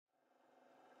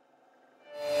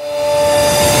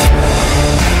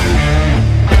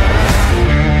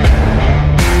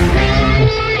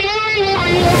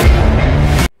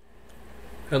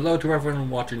Hello to everyone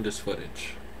watching this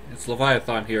footage. It's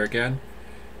Leviathan here again,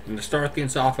 and to start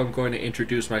things off I'm going to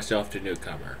introduce myself to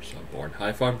newcomers. I'm born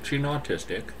high-functioning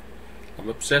autistic, I'm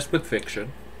obsessed with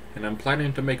fiction, and I'm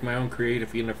planning to make my own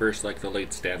creative universe like the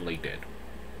late Stan Lee did.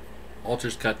 I'll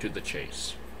just cut to the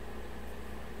chase.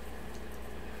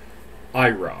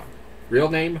 I-Ronn. Real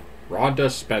name, Rhonda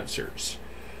Spencers.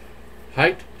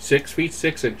 Height, 6 feet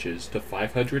 6 inches to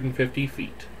 550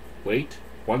 feet. Weight,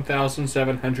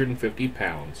 1,750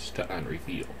 pounds to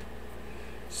unrevealed.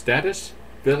 Status,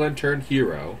 villain turned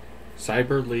hero,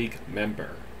 Cyber League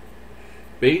member.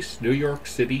 Base, New York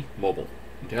City, mobile.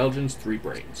 Intelligence, 3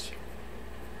 brains.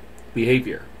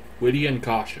 Behavior, witty and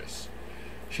cautious.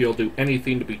 She'll do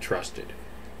anything to be trusted.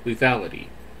 Lethality,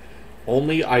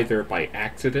 only either by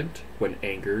accident, when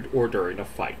angered, or during a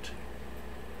fight.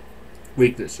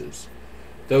 Weaknesses,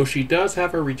 though she does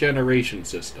have a regeneration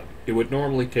system, it would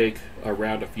normally take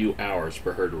around a few hours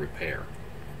for her to repair.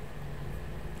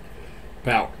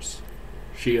 Powers,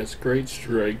 she has great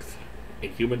strength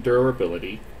and human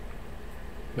durability,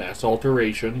 mass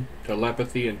alteration,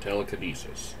 telepathy, and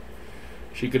telekinesis.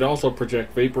 She could also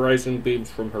project vaporizing beams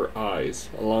from her eyes,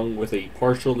 along with a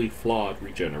partially flawed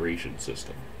regeneration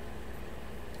system.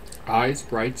 Eyes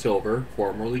bright silver,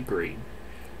 formerly green.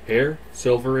 Hair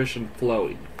silverish and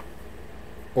flowing.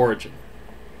 Origin.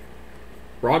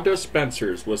 Rhonda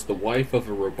Spencers was the wife of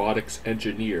a robotics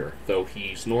engineer, though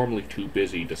he's normally too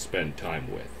busy to spend time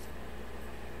with.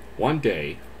 One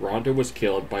day, Rhonda was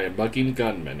killed by a mugging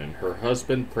gunman, and her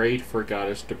husband prayed for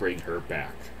Goddess to bring her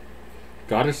back.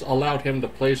 Goddess allowed him to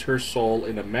place her soul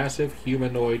in a massive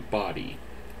humanoid body,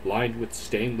 lined with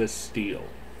stainless steel.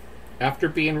 After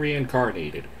being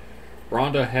reincarnated,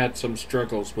 Rhonda had some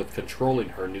struggles with controlling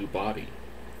her new body.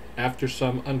 After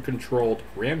some uncontrolled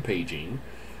rampaging,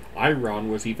 I-Ronn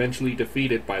was eventually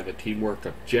defeated by the teamwork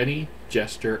of Jenny,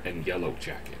 Jester, and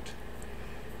Yellowjacket.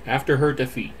 After her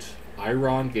defeat,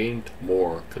 I-Ronn gained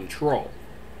more control.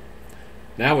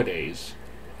 Nowadays,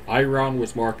 I-Ronn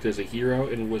was marked as a hero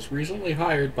and was recently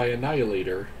hired by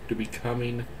Annihilator to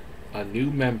becoming a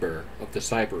new member of the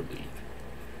Cyber League.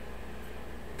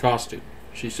 Costume.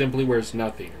 She simply wears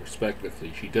nothing,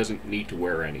 respectively. She doesn't need to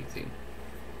wear anything.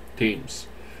 Teams.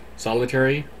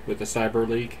 Solitary with the Cyber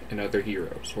League and other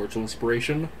heroes. Original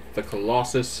inspiration, the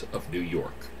Colossus of New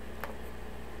York.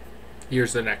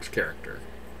 Here's the next character.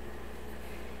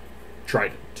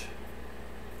 Trydent.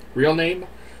 Real name,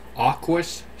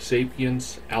 Aquus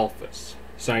sapiens alphus.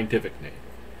 Scientific name.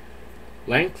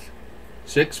 Length,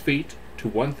 6 feet to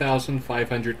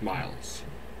 1,500 miles.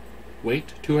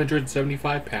 Weight,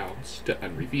 275 pounds to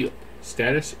unrevealed.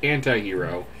 Status,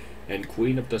 anti-hero and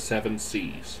Queen of the Seven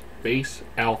Seas. Base,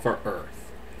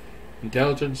 Alpha-Earth.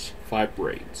 Intelligence, 5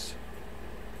 brains.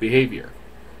 Behavior,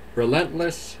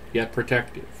 relentless yet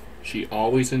protective. She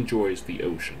always enjoys the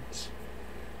oceans.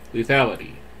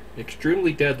 Lethality,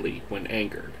 extremely deadly when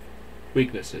angered.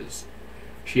 Weaknesses,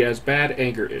 she has bad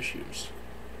anger issues.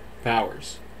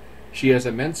 Powers, she has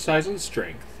immense size and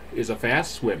strength, is a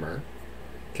fast swimmer,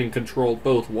 can control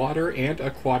both water and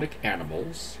aquatic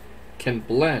animals, can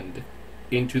blend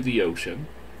into the ocean,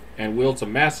 and wields a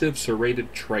massive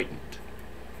serrated trident.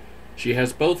 She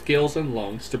has both gills and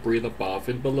lungs to breathe above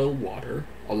and below water,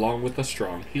 along with a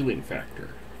strong healing factor.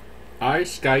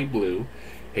 Eyes sky blue,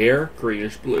 hair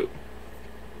greenish blue.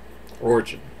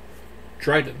 Origin.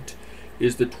 Trydent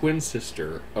is the twin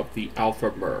sister of the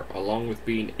Alpha-Murr, along with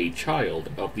being a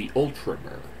child of the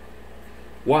Ultra-Murr.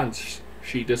 Once,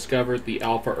 she discovered the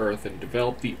Alpha Earth and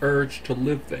developed the urge to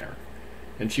live there,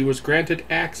 and she was granted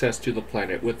access to the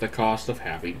planet with the cost of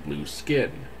having blue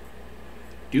skin.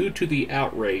 Due to the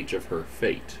outrage of her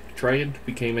fate, Trydent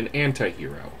became an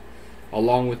anti-hero,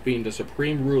 along with being the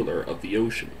supreme ruler of the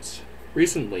oceans.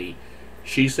 Recently,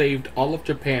 she saved all of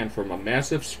Japan from a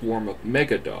massive swarm of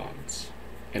megadons,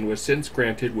 and was since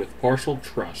granted with partial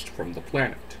trust from the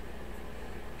planet.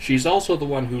 She's also the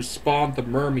one who spawned the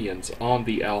Mermians on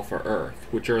the Alpha Earth,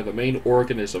 which are the main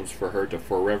organisms for her to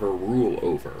forever rule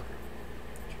over.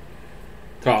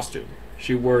 Costume.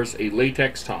 She wears a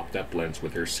latex top that blends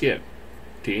with her skin.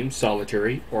 Team,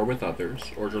 solitary or with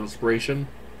others. Original inspiration,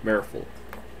 Merfolk.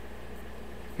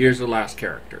 Here's the last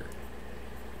character.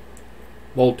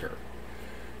 Molturr.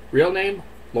 Real name,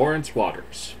 Lawrence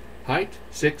Waters. Height,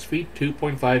 6 feet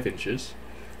 2.5 inches.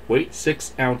 Weight,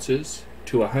 6 ounces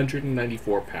to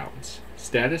 194 pounds.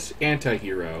 Status,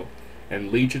 anti-hero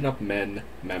and Legion of Men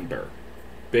member.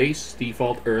 Base,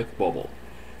 default Earth mobile.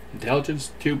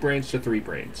 Intelligence, 2 brains to 3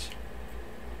 brains.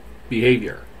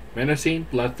 Behavior, menacing,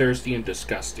 bloodthirsty, and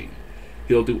disgusting.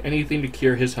 He'll do anything to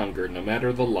cure his hunger, no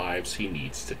matter the lives he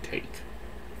needs to take.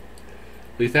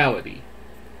 Lethality.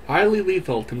 Highly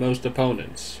lethal to most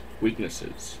opponents.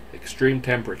 Weaknesses. Extreme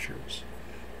temperatures.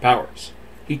 Powers.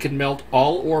 He can melt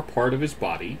all or part of his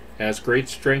body, has great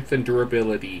strength and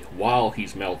durability while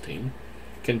he's melting,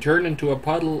 can turn into a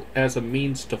puddle as a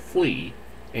means to flee,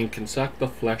 and can suck the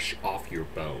flesh off your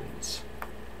bones.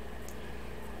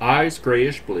 Eyes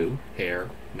grayish blue,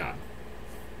 hair none.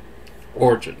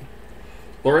 Origin.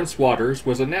 Lawrence Waters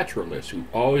was a naturalist who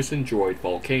always enjoyed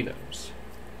volcanoes.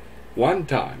 One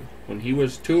time, when he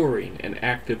was touring an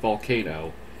active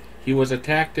volcano, he was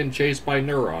attacked and chased by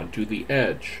I-Ronn to the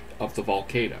edge of the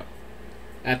volcano.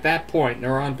 At that point,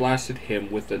 I-Ronn blasted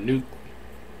him with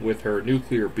her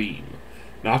nuclear beam,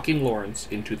 knocking Lawrence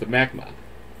into the magma.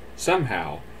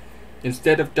 Somehow,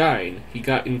 instead of dying, he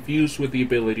got infused with the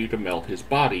ability to melt his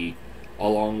body,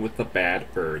 along with the bad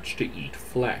urge to eat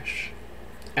flesh.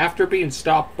 After being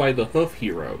stopped by the Hoof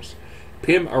Heroes,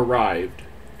 Pym arrived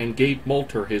and gave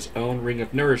Molturr his own Ring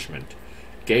of Nourishment,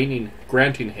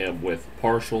 granting him with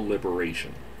partial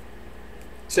liberation.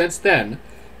 Since then,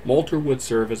 Molturr would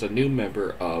serve as a new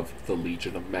member of the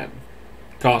Legion of Men.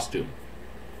 Costume.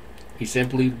 He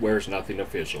simply wears nothing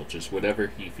official, just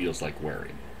whatever he feels like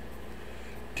wearing.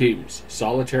 Teams.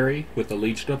 Solitary, with the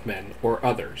Legion of Men, or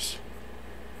others.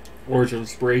 Origin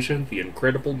inspiration, the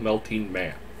Incredible Melting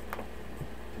Man.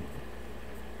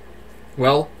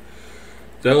 Well,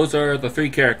 those are the 3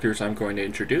 characters I'm going to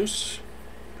introduce,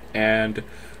 and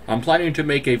I'm planning to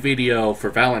make a video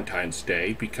for Valentine's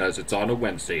Day because it's on a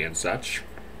Wednesday and such.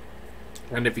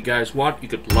 And if you guys want, you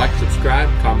could like, subscribe,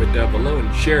 comment down below,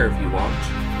 and share if you want.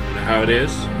 You know how it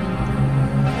is.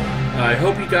 I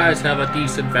hope you guys have a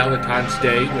decent Valentine's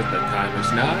Day when the time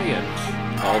is nigh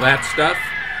and all that stuff.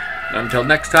 Until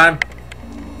next time,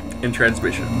 in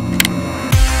transmission.